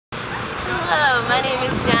my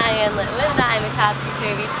name is Diane Litwin, and I'm a Topsy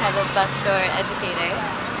Turvy Teva Educator.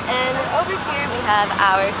 And over here we have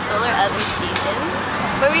our solar oven stations,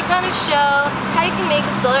 where we kind of show how you can make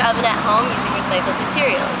a solar oven at home using recycled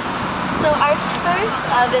materials. So our first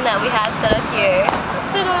oven that we have set up here,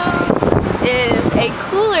 is a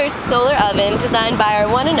cooler solar oven designed by our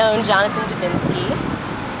one and own Jonathan Dubinsky,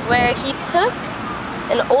 where he took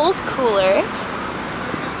an old cooler,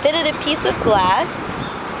 fitted a piece of glass,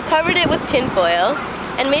 covered it with tin foil,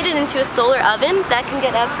 and made it into a solar oven that can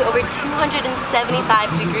get up to over 275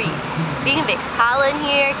 degrees. You can bake challah in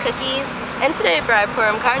here, cookies, and today for our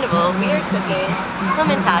Purim Carnival, we are cooking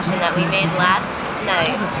hamentaschen that we made last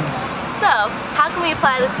night. So, how can we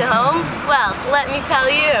apply this to home? Well, let me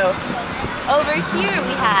tell you. Over here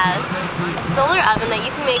we have a solar oven that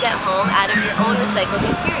you can make at home out of your own recycled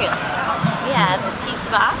materials. We have a pizza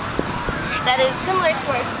box that is similar to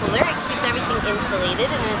our cooler. It keeps everything insulated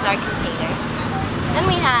and is our container. Then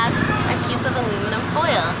we have our piece of aluminum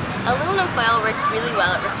foil. Aluminum foil works really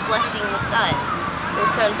well at reflecting the sun. So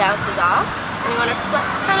the sun bounces off, and you want to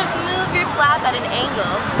kind of move your flap at an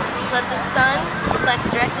angle so that the sun reflects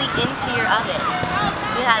directly into your oven.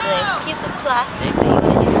 We have a piece of plastic that you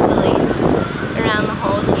want to insulate around the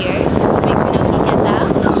hole here to make sure no heat gets out.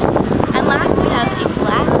 And last we have a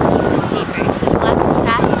black piece of paper, because black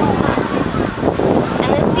traps the sun. And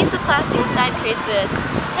this piece of plastic inside creates a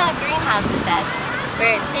kind of greenhouse effect,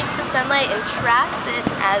 where it takes the sunlight and traps it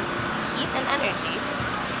as heat and energy.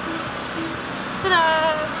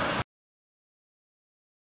 Ta-da!